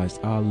Jesus Christ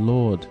our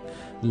Lord.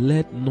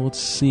 Let not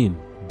sin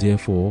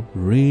therefore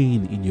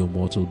reign in your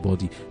mortal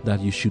body,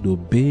 that you should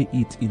obey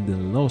it in the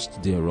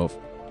lust thereof.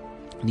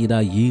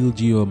 Neither yield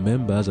ye your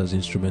members as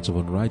instruments of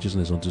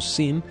unrighteousness unto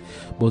sin,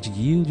 but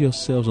yield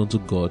yourselves unto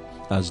God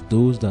as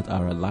those that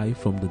are alive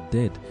from the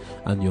dead,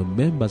 and your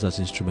members as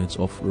instruments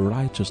of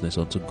righteousness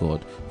unto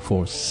God.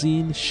 For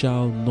sin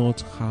shall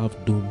not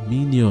have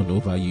dominion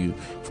over you,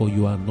 for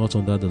you are not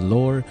under the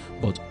law,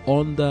 but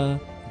under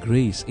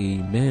grace.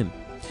 Amen.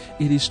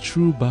 It is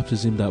through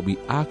baptism that we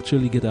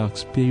actually get our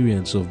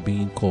experience of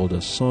being called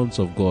the sons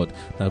of God,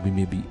 that we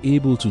may be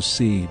able to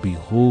say,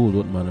 behold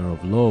what manner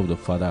of love the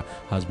Father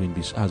has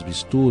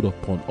bestowed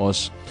upon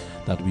us,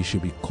 that we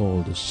should be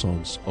called the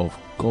sons of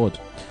God.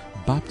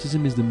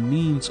 Baptism is the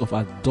means of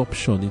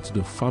adoption into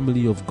the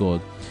family of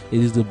God. It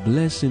is the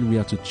blessing we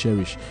are to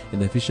cherish.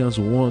 In Ephesians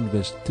 1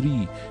 verse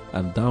 3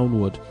 and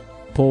downward,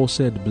 Paul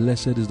said,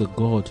 blessed is the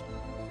God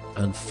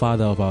and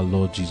Father of our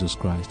Lord Jesus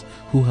Christ,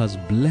 who has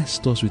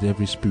blessed us with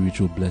every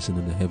spiritual blessing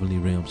in the heavenly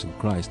realms in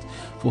Christ.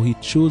 For he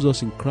chose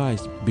us in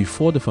Christ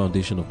before the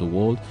foundation of the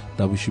world,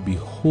 that we should be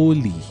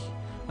holy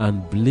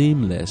and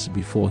blameless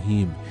before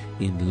him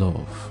in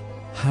love,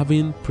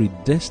 having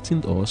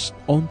predestined us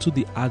unto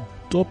the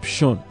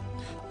adoption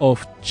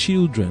of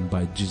children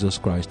by Jesus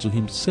Christ to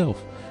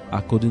himself,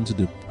 according to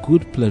the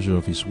good pleasure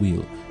of his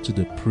will, to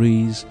the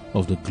praise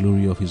of the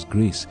glory of his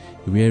grace,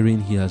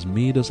 wherein he has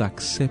made us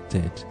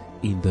accepted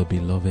in the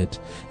beloved,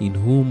 in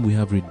whom we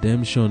have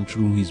redemption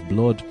through his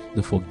blood,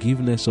 the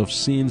forgiveness of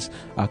sins,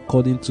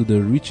 according to the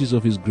riches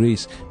of his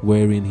grace,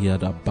 wherein he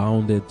had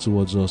abounded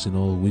towards us in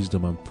all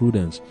wisdom and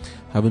prudence,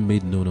 having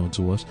made known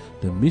unto us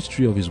the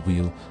mystery of his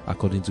will,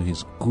 according to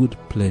his good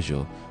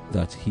pleasure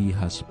that he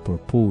has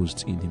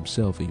proposed in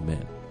himself.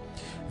 Amen.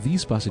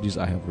 These passages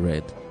I have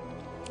read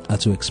are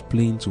to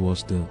explain to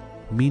us the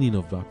meaning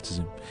of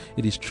baptism.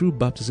 It is through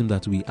baptism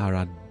that we are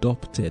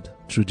adopted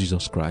through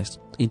Jesus Christ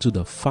into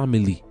the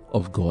family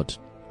of God.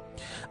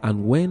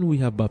 And when we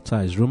have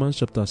baptized, Romans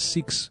chapter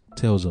 6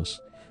 tells us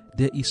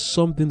there is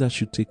something that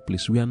should take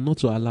place. We are not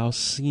to allow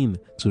sin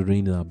to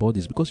reign in our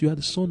bodies, because you are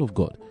the Son of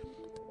God.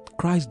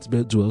 Christ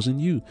dwells in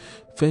you.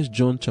 1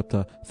 John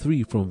chapter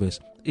 3 from verse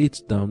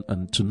 8 down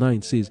and to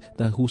 9 says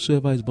that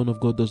whosoever is born of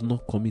God does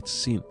not commit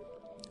sin.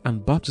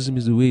 And baptism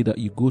is the way that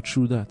you go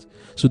through that.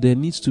 So there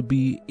needs to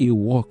be a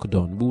work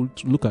done. We'll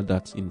look at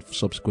that in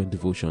subsequent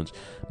devotions.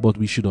 But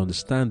we should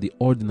understand the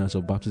ordinance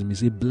of baptism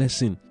is a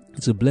blessing.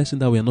 It's a blessing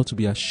that we are not to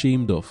be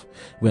ashamed of.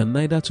 We are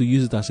neither to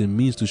use it as a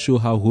means to show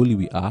how holy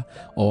we are,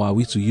 or are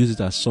we to use it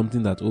as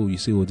something that, you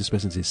say, this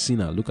person is a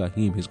sinner, look at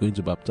him, he's going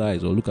to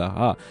baptize, or look at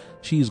her,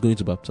 she is going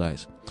to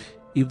baptize.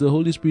 If the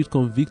Holy Spirit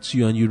convicts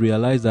you and you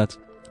realize that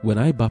when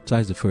I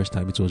baptized the first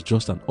time, it was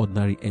just an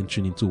ordinary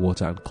entering into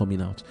water and coming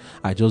out.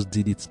 I just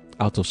did it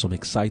out of some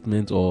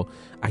excitement, or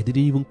I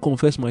didn't even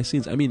confess my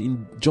sins. I mean,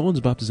 in John's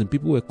baptism,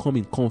 people were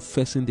coming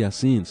confessing their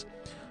sins.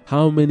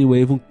 How many were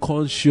even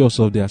conscious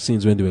of their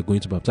sins when they were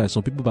going to baptize?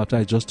 Some people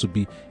baptized just to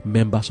be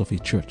members of a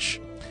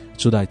church,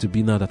 so that to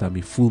be now that I'm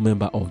a full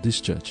member of this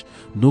church.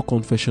 No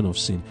confession of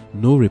sin,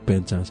 no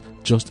repentance,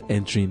 just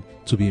entering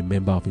to be a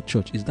member of a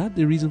church. Is that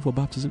the reason for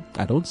baptism?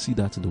 I don't see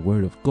that in the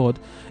Word of God.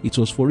 It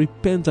was for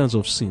repentance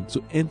of sin,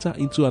 to enter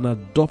into an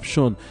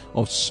adoption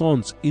of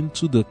sons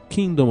into the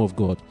kingdom of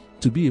God,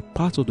 to be a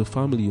part of the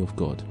family of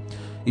God.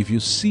 If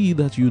you see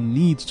that you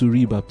need to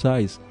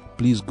re-baptize,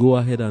 please go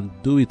ahead and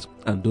do it,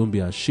 and don't be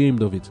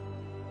ashamed of it.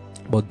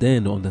 But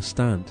then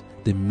understand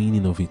the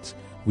meaning of it.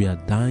 We are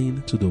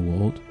dying to the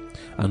world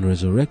and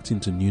resurrecting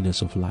to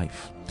newness of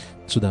life,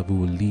 so that we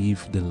will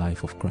live the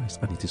life of Christ.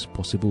 And it is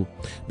possible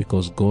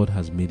because God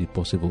has made it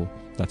possible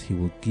that he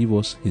will give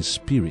us his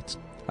Spirit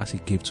as he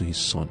gave to his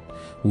Son.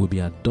 We will be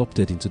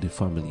adopted into the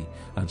family,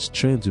 and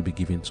strength will be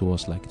given to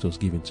us like it was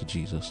given to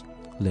Jesus.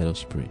 Let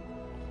us pray.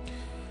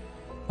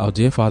 Our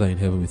dear Father in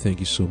heaven, we thank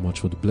you so much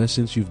for the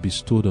blessings you've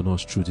bestowed on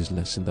us through this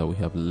lesson that we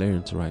have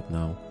learned right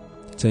now.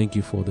 Thank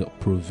you for the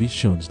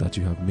provisions that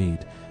you have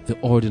made, the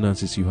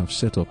ordinances you have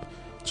set up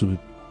to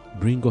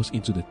bring us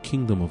into the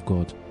kingdom of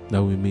God,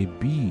 that we may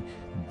be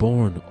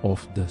born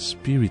of the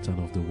Spirit and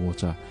of the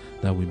water,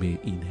 that we may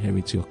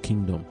inherit your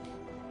kingdom.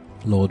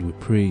 Lord, we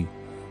pray,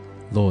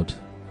 Lord,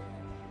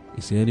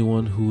 is there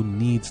anyone who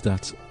needs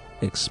that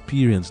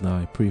experience now?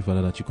 I pray,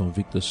 Father, that you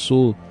convict the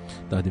soul,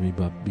 that they may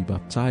be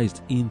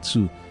baptized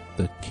into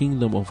the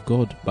kingdom of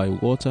God by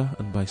water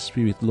and by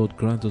Spirit. Lord,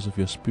 grant us of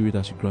your Spirit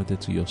as you granted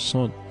to your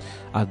Son.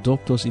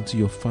 Adopt us into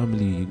your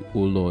family, O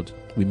Lord.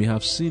 We may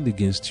have sinned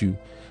against you.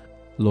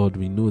 Lord,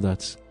 we know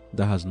that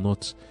does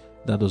not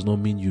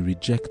mean you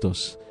reject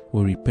us.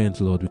 We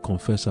repent, Lord. We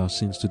confess our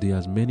sins today.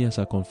 As many as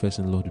are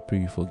confessing, Lord, we pray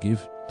you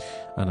forgive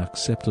and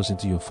accept us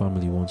into your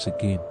family once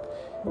again.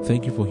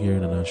 Thank you for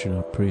hearing and answering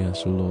our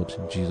prayers, O Lord.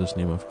 In Jesus'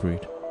 name I've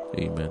prayed.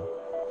 Amen.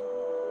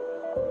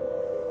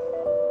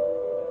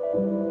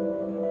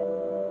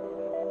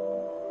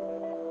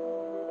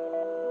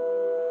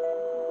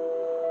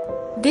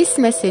 This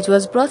message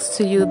was brought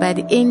to you by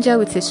the Angel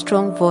with a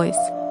Strong Voice,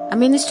 a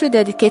ministry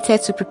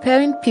dedicated to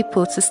preparing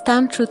people to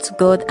stand true to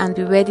God and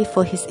be ready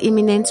for His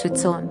imminent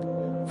return.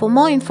 For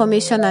more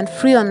information and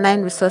free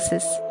online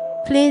resources,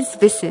 please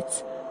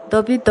visit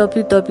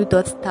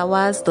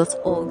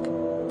www.tawasv.org.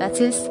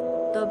 That is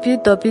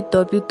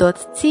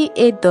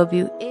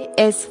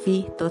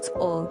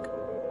www.tawasv.org,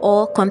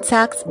 or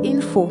contact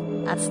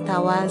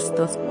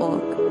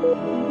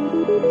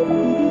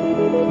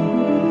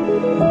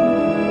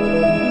info@tawasv.org.